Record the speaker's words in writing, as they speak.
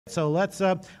So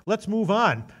let's move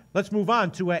on. Let's move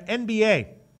on to NBA.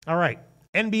 All right,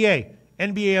 NBA.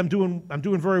 I'm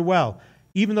doing very well.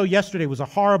 Even though yesterday was a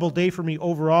horrible day for me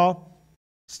overall,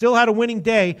 still had a winning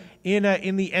day in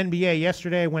the NBA.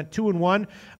 Yesterday I went 2-1.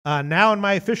 Now in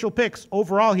my official picks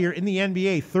overall here in the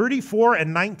NBA,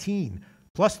 34-19.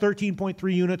 Plus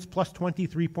 13.3 units, plus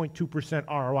 23.2%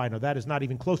 ROI. Now, that is not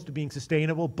even close to being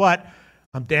sustainable, but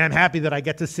I'm damn happy that I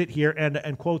get to sit here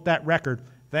and quote that record.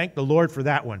 Thank the Lord for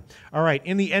that one. All right,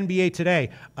 in the NBA today,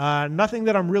 nothing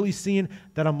that I'm really seeing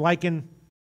that I'm liking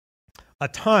a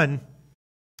ton.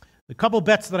 A couple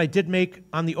bets that I did make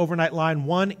on the overnight line.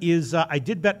 One is I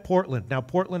did bet Portland. Now,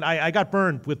 Portland, I got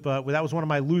burned with that was one of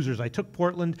my losers. I took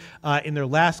Portland in their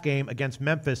last game against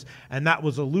Memphis, and that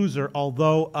was a loser,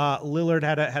 although Lillard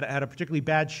had a particularly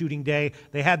bad shooting day.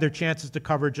 They had their chances to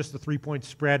cover just the 3-point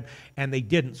spread, and they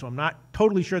didn't. So I'm not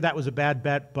totally sure that was a bad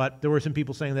bet, but there were some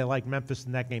people saying they liked Memphis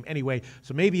in that game anyway,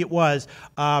 so maybe it was.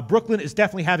 Brooklyn is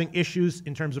definitely having issues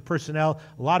in terms of personnel,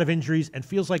 a lot of injuries, and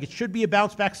feels like it should be a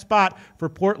bounce-back spot for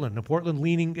Portland. Portland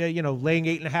leaning, laying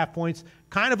 8.5 points,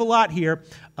 kind of a lot here,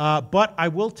 but I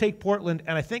will take Portland,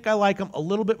 and I think I like them a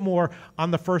little bit more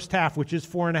on the first half, which is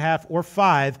 4.5 or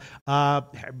 5.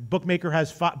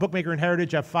 Bookmaker and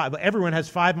Heritage have 5, but everyone has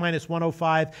 5 minus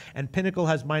 105, and Pinnacle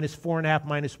has minus 4.5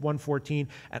 minus 114,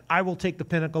 and I will take the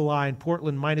Pinnacle line,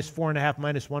 Portland minus 4.5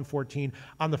 minus 114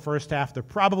 on the first half. They're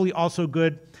probably also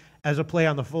good as a play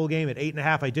on the full game at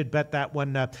 8.5. I did bet that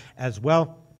one as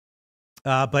well.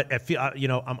 But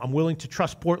I'm willing to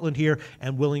trust Portland here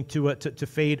and willing to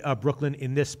fade Brooklyn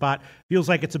in this spot. Feels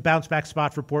like it's a bounce back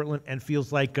spot for Portland, and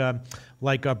feels like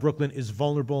Brooklyn is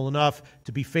vulnerable enough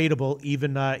to be fadeable,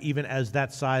 even as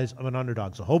that size of an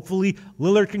underdog. So hopefully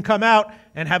Lillard can come out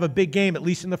and have a big game, at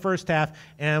least in the first half,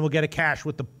 and we'll get a cash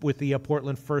with the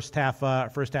Portland first half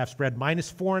spread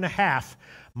minus 4.5.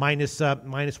 Minus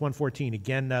 114.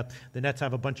 Again, the Nets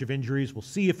have a bunch of injuries. We'll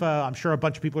see if I'm sure a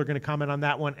bunch of people are going to comment on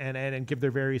that one and give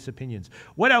their various opinions.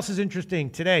 What else is interesting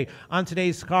today on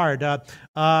today's card?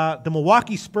 The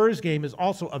Milwaukee Spurs game is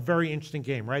also a very interesting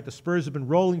game, right? The Spurs have been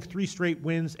rolling 3 straight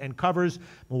wins and covers.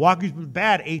 Milwaukee's been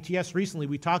bad ATS recently.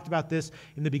 We talked about this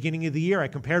in the beginning of the year. I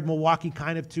compared Milwaukee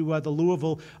kind of to the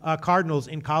Louisville Cardinals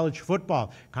in college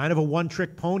football. Kind of a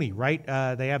one-trick pony, right?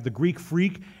 They have the Greek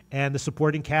Freak and the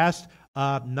supporting cast.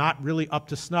 Not really up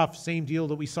to snuff. Same deal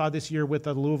that we saw this year with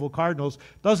the Louisville Cardinals.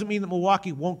 Doesn't mean that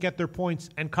Milwaukee won't get their points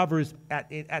and covers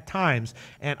at times.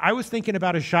 And I was thinking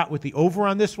about a shot with the over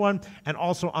on this one and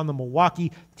also on the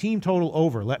Milwaukee team total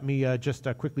over. Let me just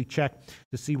quickly check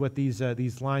to see what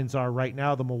these lines are right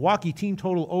now. The Milwaukee team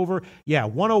total over,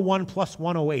 101 plus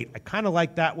 108. I kind of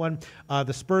like that one.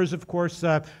 The Spurs, of course,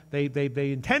 they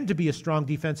intend to be a strong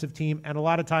defensive team, and a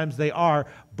lot of times they are,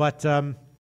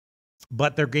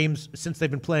 but their games, since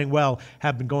they've been playing well,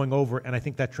 have been going over, and I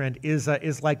think that trend is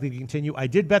likely to continue. I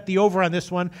did bet the over on this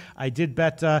one. I did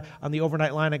bet on the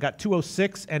overnight line. I got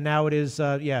 206, and now it is,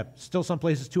 still some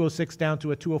places 206 down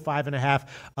to a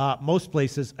 205.5. Most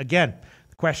places, again,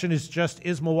 the question is just,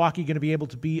 is Milwaukee going to be able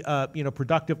to be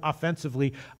productive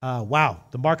offensively? Wow,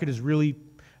 the market is really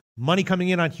money coming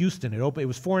in on Houston. It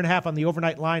was 4.5 on the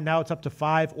overnight line. Now it's up to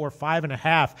 5 or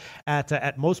 5.5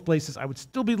 at most places. I would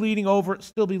still be leaning over,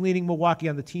 still be leaning Milwaukee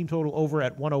on the team total over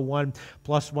at 101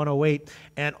 plus 108,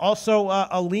 and also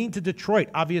a lean to Detroit.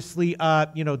 Obviously,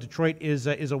 Detroit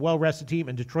is a well-rested team,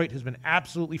 and Detroit has been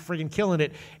absolutely friggin' killing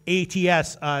it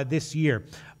ATS this year.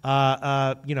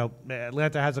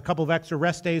 Atlanta has a couple of extra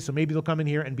rest days, so maybe they'll come in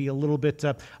here and be a little bit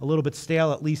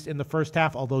stale, at least in the first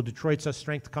half. Although Detroit's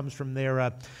strength comes from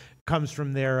their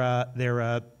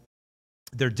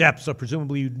depth, so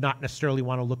presumably you'd not necessarily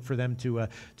want to look for them to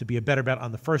be a better bet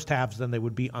on the first halves than they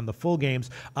would be on the full games.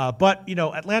 But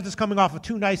Atlanta's coming off of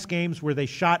 2 nice games where they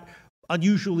shot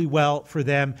unusually well for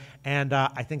them, and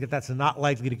I think that's not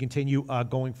likely to continue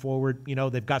going forward.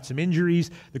 They've got some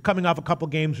injuries. They're coming off a couple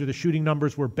games where the shooting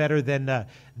numbers were better than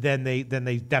they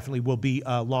definitely will be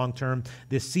long term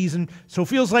this season. So it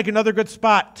feels like another good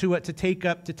spot to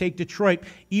take Detroit,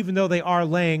 even though they are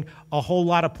laying a whole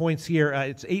lot of points here.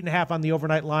 It's 8.5 on the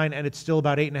overnight line, and it's still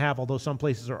about 8.5, although some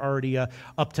places are already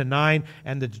up to 9.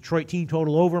 And the Detroit team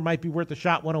total over might be worth a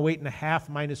shot, 108.5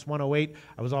 minus 108.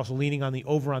 I was also leaning on the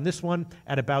over on this one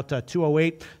at about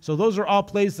 208. So those are all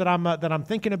plays that I'm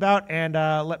thinking about. And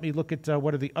let me look at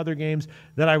what are the other games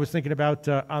that I was thinking about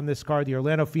on this card. The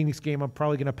Orlando-Phoenix game I'm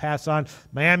probably going to pass on.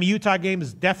 Miami-Utah game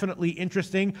is definitely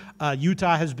interesting.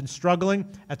 Utah has been struggling.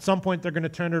 At some point, they're going to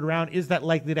turn it around. Is that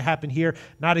likely to happen here?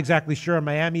 Not exactly sure.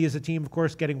 Miami is a team, of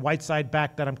course, getting Whiteside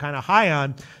back that I'm kind of high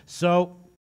on. So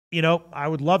I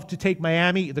would love to take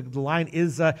Miami. The line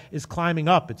is climbing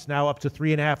up. It's now up to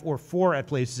 3.5 or 4 at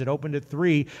places. It opened at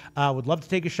 3. Would love to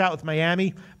take a shot with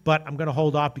Miami, but I'm going to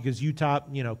hold off because Utah,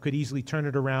 could easily turn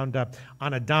it around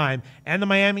on a dime. And the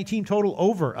Miami team total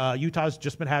over. Utah's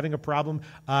just been having a problem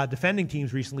defending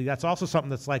teams recently. That's also something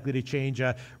that's likely to change.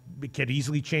 It could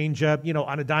easily change,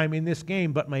 on a dime in this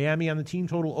game. But Miami on the team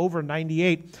total over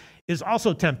 98 is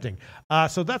also tempting.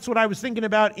 So that's what I was thinking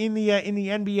about in the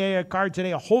NBA card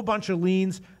today. A whole bunch of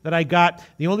leans that I got.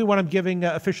 The only one I'm giving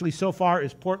officially so far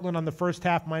is Portland on the first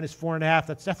half, -4.5.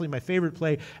 That's definitely my favorite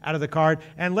play out of the card.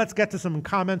 And let's get to some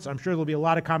comments. I'm sure there'll be a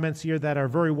lot of comments here that are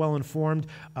very well informed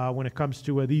when it comes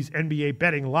to these NBA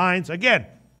betting lines. Again,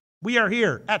 we are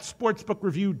here at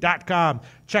sportsbookreview.com.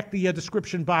 Check the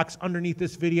description box underneath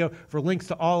this video for links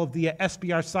to all of the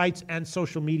SBR sites and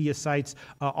social media sites.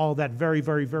 All that very,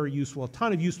 very, very useful. A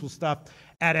ton of useful stuff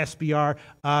at SBR.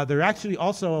 There actually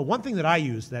also, one thing that I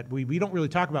use that we don't really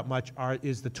talk about much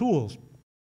is the tools.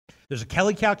 There's a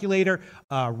Kelly calculator,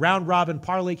 round robin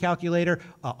parlay calculator,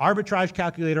 arbitrage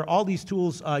calculator. All these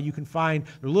tools you can find.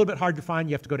 They're a little bit hard to find.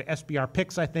 You have to go to SBR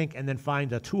Picks, I think, and then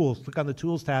find tools. Click on the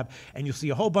tools tab, and you'll see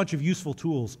a whole bunch of useful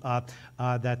tools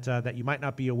that you might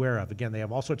not be aware of. Again, they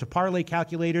have all sorts of parlay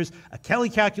calculators, a Kelly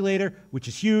calculator, which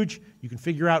is huge. You can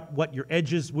figure out what your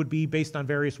edges would be based on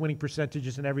various winning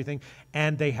percentages and everything.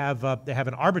 And they have an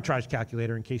arbitrage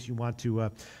calculator in case you want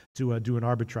to do an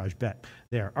arbitrage bet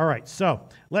there. All right, so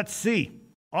let's see.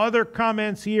 Other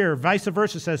comments here. Vice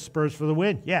versa says Spurs for the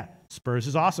win. Yeah, Spurs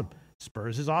is awesome.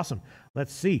 Spurs is awesome.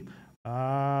 Let's see.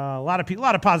 A lot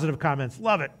of positive comments.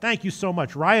 Love it. Thank you so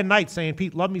much. Ryan Knight saying,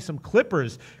 Pete, love me some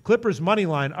Clippers. Clippers money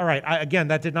line. All right. Again,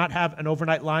 that did not have an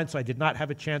overnight line, so I did not have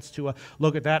a chance to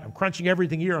look at that. I'm crunching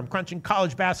everything here. I'm crunching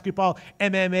college basketball,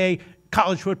 MMA,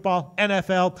 college football,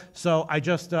 NFL. So I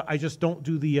just don't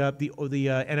do the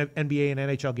NBA and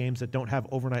NHL games that don't have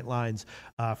overnight lines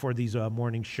for these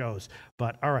morning shows.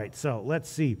 But all right, so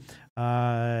let's see.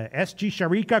 SG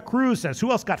Sharika Cruz says, who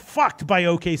else got fucked by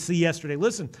OKC yesterday?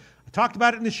 Listen, I talked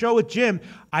about it in the show with Jim.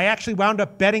 I actually wound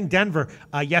up betting Denver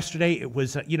yesterday. It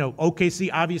was, OKC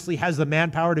obviously has the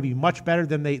manpower to be much better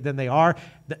than they are,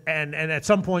 and at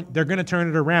some point they're going to turn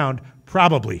it around,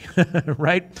 probably,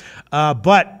 right?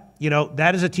 But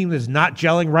that is a team that's not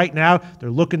gelling right now. They're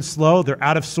looking slow. They're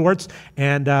out of sorts,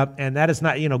 and that is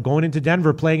not, going into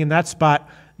Denver, playing in that spot.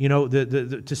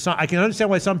 I can understand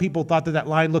why some people thought that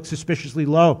line looked suspiciously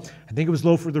low. I think it was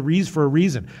low for a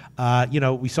reason.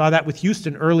 We saw that with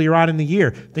Houston earlier on in the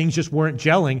year. Things just weren't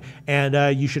gelling,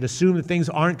 and you should assume that things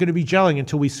aren't going to be gelling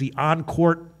until we see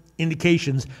on-court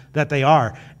indications that they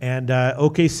are. And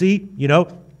OKC,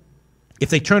 if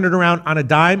they turn it around on a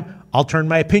dime, I'll turn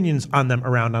my opinions on them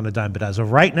around on a dime. But as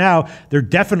of right now, they're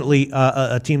definitely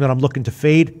a team that I'm looking to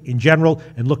fade in general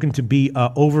and looking to be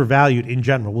overvalued in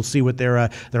general. We'll see what their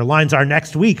lines are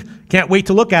next week. Can't wait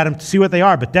to look at them to see what they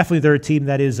are. But definitely they're a team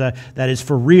that is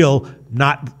for real,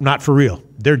 not for real.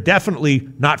 They're definitely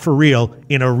not for real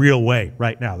in a real way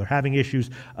right now. They're having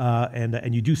issues,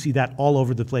 and you do see that all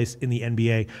over the place in the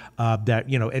NBA.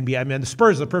 NBA. I mean, the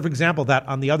Spurs are the perfect example of that.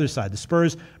 On the other side, the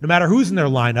Spurs, no matter who's in their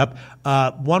lineup,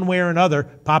 one way or another,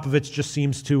 Popovich just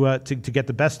seems to get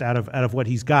the best out of what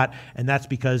he's got, and that's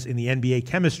because in the NBA,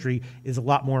 chemistry is a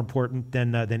lot more important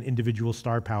than individual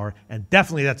star power, and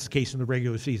definitely that's the case in the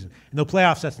regular season. In the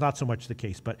playoffs, that's not so much the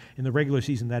case, but in the regular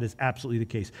season, that is absolutely the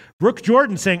case. Brooke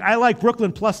Jordan saying, I like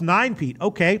Brooklyn +9, Pete.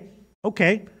 Okay.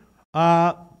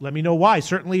 Let me know why.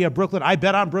 Certainly, Brooklyn. I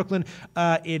bet on Brooklyn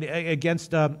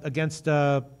against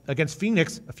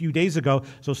Phoenix a few days ago.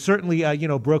 So certainly,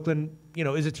 Brooklyn,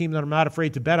 is a team that I'm not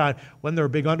afraid to bet on when they're a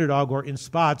big underdog or in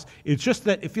spots. It's just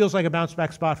that it feels like a bounce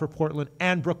back spot for Portland,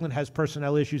 and Brooklyn has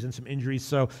personnel issues and some injuries.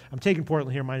 So I'm taking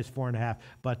Portland here -4.5.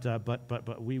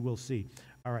 But we will see.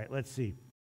 All right, let's see.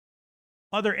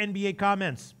 Other NBA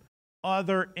comments.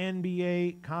 Other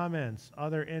NBA comments.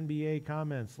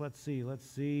 Let's see.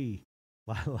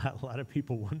 A lot of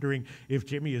people wondering if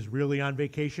Jimmy is really on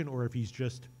vacation or if he's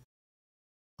just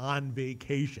on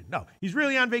vacation. No, he's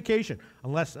really on vacation.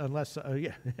 Unless,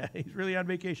 he's really on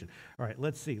vacation. All right,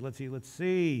 let's see.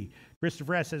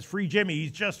 Christopher S. says, free Jimmy.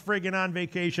 He's just friggin' on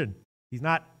vacation. He's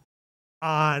not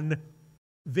on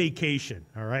vacation.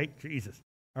 All right, Jesus.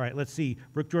 All right, let's see.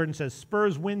 Brooke Jordan says,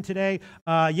 Spurs win today.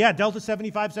 Delta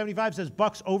 7575 says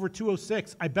Bucks over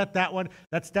 206. I bet that one.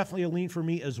 That's definitely a lean for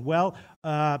me as well.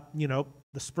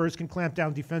 The Spurs can clamp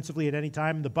down defensively at any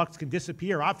time, and the Bucks can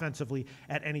disappear offensively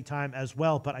at any time as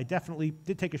well. But I definitely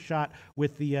did take a shot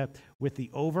with the with the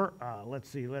over. Let's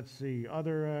see.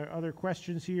 Other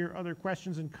questions here. Other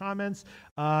questions and comments.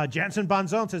 Jansen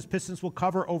Bonzone says Pistons will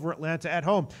cover over Atlanta at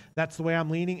home. That's the way I'm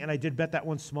leaning, and I did bet that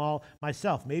one small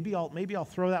myself. Maybe I'll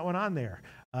throw that one on there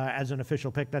as an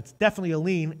official pick. That's definitely a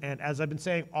lean, and as I've been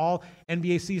saying all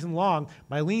NBA season long,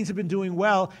 my leans have been doing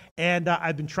well, and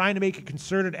I've been trying to make a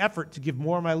concerted effort to give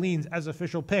more of my leans as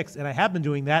official picks, and I have been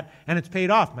doing that, and it's paid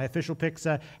off. My official picks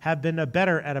have been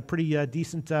better at a pretty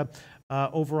decent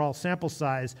overall sample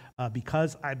size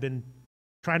because I've been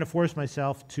trying to force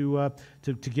myself to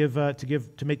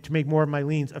make more of my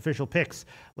leans official picks.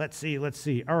 Let's see.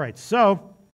 All right,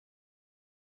 so.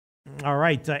 All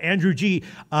right, Andrew G.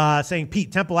 Saying,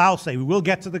 Pete, Temple Owl say, we will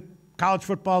get to the college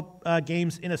football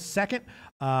games in a second,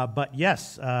 but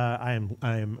yes, I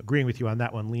am agreeing with you on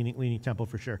that one, leaning Temple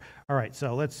for sure. All right,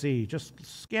 so let's see, just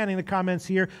scanning the comments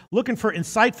here, looking for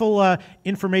insightful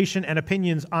information and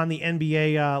opinions on the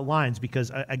NBA lines,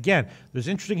 because again, there's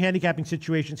interesting handicapping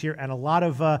situations here and a lot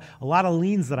of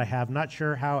leans that I have. Not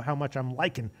sure how much I'm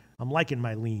liking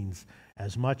my leans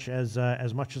as much as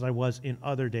I was in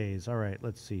other days. All right,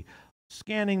 let's see.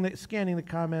 Scanning the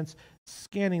comments.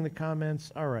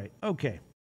 All right. Okay.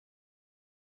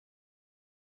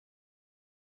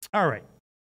 All right.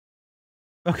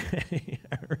 Okay.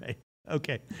 All right.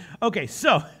 Okay.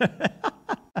 So,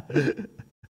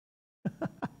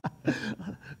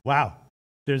 wow.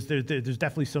 There's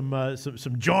definitely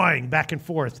some jawing back and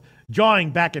forth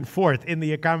in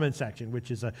the comment section,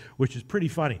 which is pretty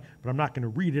funny. But I'm not going to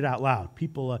read it out loud.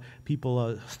 People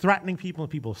threatening people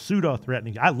and people pseudo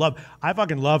threatening. I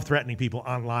fucking love threatening people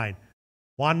online.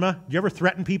 Juanma, do you ever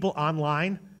threaten people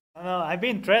online? No, I've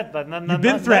been threatened, but You've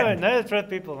been threatened. Never threat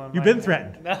people online. You've been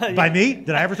threatened by me?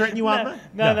 Did I ever threaten you, Juanma?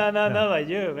 No, by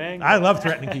you, man. I love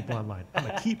threatening people online.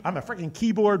 I'm a freaking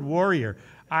keyboard warrior.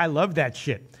 I love that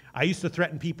shit. I used to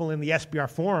threaten people in the SBR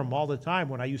forum all the time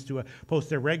when I used to post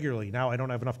there regularly. Now I don't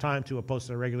have enough time to post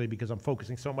there regularly because I'm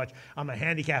focusing so much on the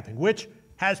handicapping, which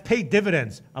has paid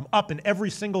dividends. I'm up in every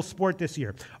single sport this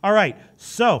year. All right,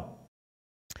 so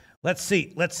let's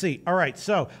see. All right,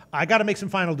 so I got to make some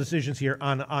final decisions here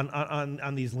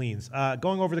on these leans.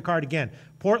 Going over the card again.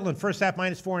 Portland, first half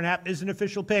 -4.5 is an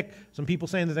official pick. Some people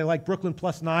saying that they like Brooklyn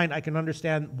 +9. I can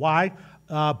understand why,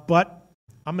 but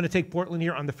I'm going to take Portland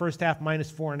here on the first half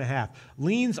 -4.5.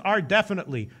 Leans are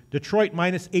definitely Detroit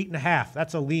 -8.5.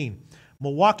 That's a lean.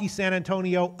 Milwaukee, San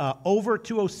Antonio over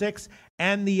 206,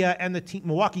 and the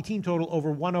Milwaukee team total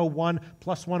over 101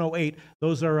 plus 108.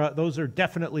 Those are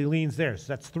definitely leans there. So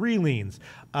that's 3 leans.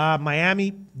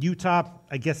 Miami, Utah.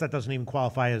 I guess that doesn't even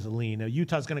qualify as a lean.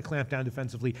 Utah's going to clamp down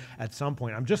defensively at some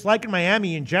point. I'm just liking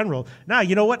Miami in general. Now,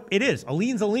 you know what? It is. A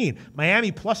lean's a lean.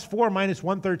 Miami +4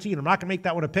 -113. I'm not going to make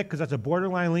that one a pick because that's a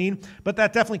borderline lean, but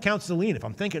that definitely counts as a lean. If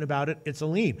I'm thinking about it, it's a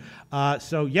lean.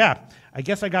 So, yeah, I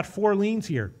guess I got 4 leans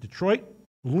here. Detroit,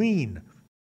 lean.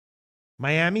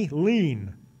 Miami,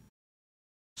 lean.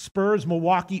 Spurs,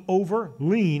 Milwaukee, over,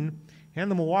 lean. And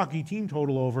the Milwaukee team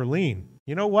total over, lean.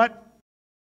 You know what?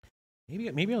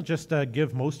 Maybe I'll just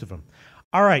give most of them.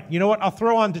 All right, you know what? I'll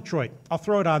throw on Detroit. I'll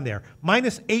throw it on there.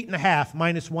 -8.5,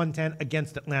 -110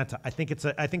 against Atlanta. I think it's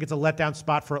a letdown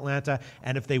spot for Atlanta,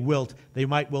 and if they wilt, they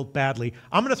might wilt badly.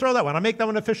 I'm going to throw that one. I'll make that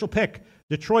one an official pick.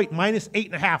 Detroit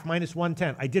 -8.5,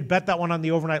 -110. I did bet that one on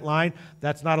the overnight line.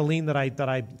 That's not a lean that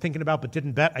I'm thinking about, but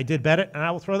didn't bet. I did bet it, and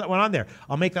I will throw that one on there.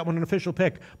 I'll make that one an official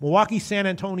pick. Milwaukee, San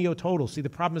Antonio total. See, the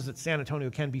problem is that San Antonio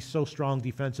can be so strong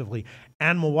defensively,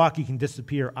 and Milwaukee can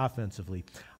disappear offensively.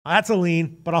 That's a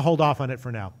lean, but I'll hold off on it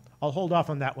for now. I'll hold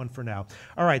off on that one for now.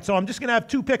 All right, so I'm just going to have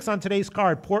 2 picks on today's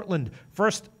card. Portland,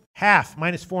 first half,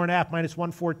 -4.5,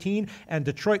 -114, and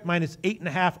Detroit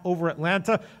 -8.5 over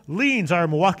Atlanta. Leans are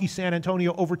Milwaukee, San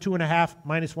Antonio over 2.5,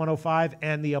 -105,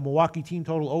 and the Milwaukee team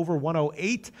total over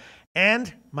 108.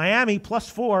 And Miami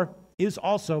 +4 is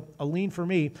also a lean for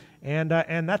me. And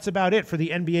that's about it for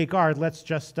the NBA card. Let's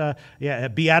just,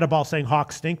 Beataball saying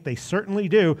Hawks stink. They certainly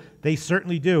do.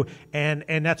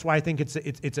 And that's why I think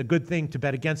it's a good thing to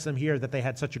bet against them here, that they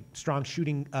had such a strong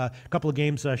shooting, couple of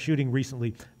games shooting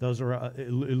recently. Those are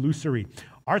illusory.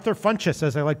 Arthur Funches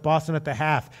says, I like Boston at the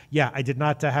half. Yeah, I did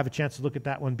not have a chance to look at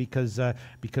that one because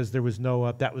there was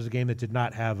no, that was a game that did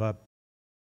not have an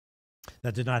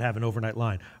overnight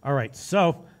line. All right,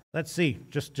 so let's see.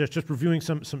 Just reviewing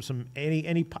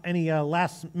any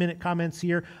last minute comments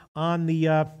here on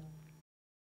the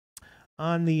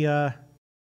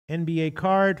NBA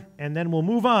card, and then we'll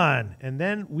move on.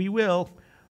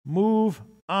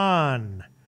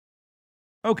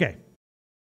 Okay.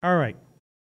 All right.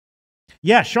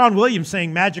 Yeah, Sean Williams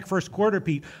saying Magic first quarter,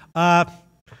 Pete.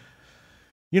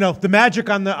 You know, the Magic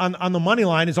on the money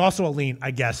line is also a lean,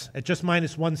 I guess, at just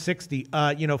minus 160.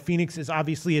 You know, Phoenix is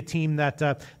obviously a team that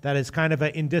is kind of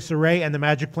in disarray, and the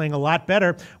Magic playing a lot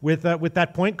better with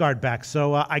that point guard back.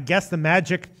 So I guess the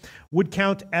Magic would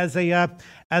count as a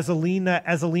lean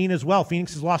as well.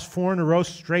 Phoenix has lost 4 in a row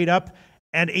straight up,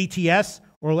 and ATS.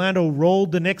 Orlando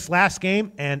rolled the Knicks last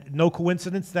game, and no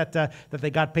coincidence that they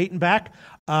got Peyton back.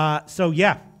 So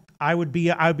yeah. I would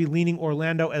be leaning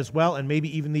Orlando as well, and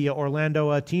maybe even the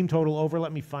Orlando team total over.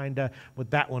 Let me find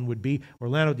what that one would be.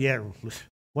 Orlando, yeah,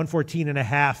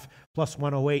 114.5 plus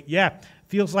 108. Yeah,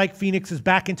 feels like Phoenix is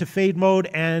back into fade mode,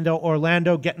 and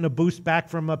Orlando getting a boost back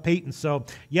from Peyton. So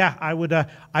yeah,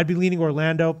 I'd be leaning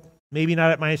Orlando. Maybe not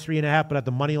at minus 3.5, but at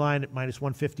the money line at minus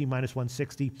 150, minus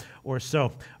 160 or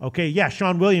so. Okay, yeah,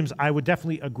 Sean Williams, I would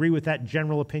definitely agree with that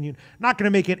general opinion. Not going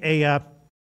to make it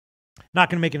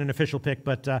an official pick,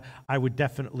 but I would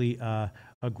definitely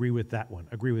agree with that one.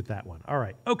 All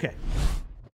right. Okay.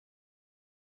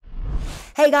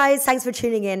 Hey guys, thanks for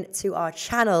tuning in to our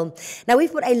channel. Now,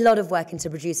 we've put a lot of work into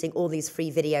producing all these free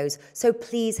videos, so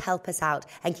please help us out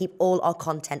and keep all our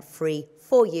content free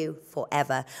for you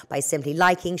forever by simply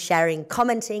liking, sharing,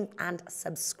 commenting, and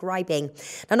subscribing.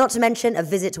 Now, not to mention, a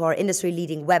visit to our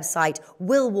industry-leading website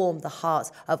will warm the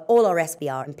hearts of all our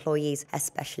SBR employees,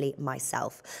 especially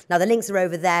myself. Now, the links are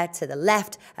over there to the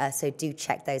left, so do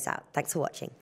check those out. Thanks for watching.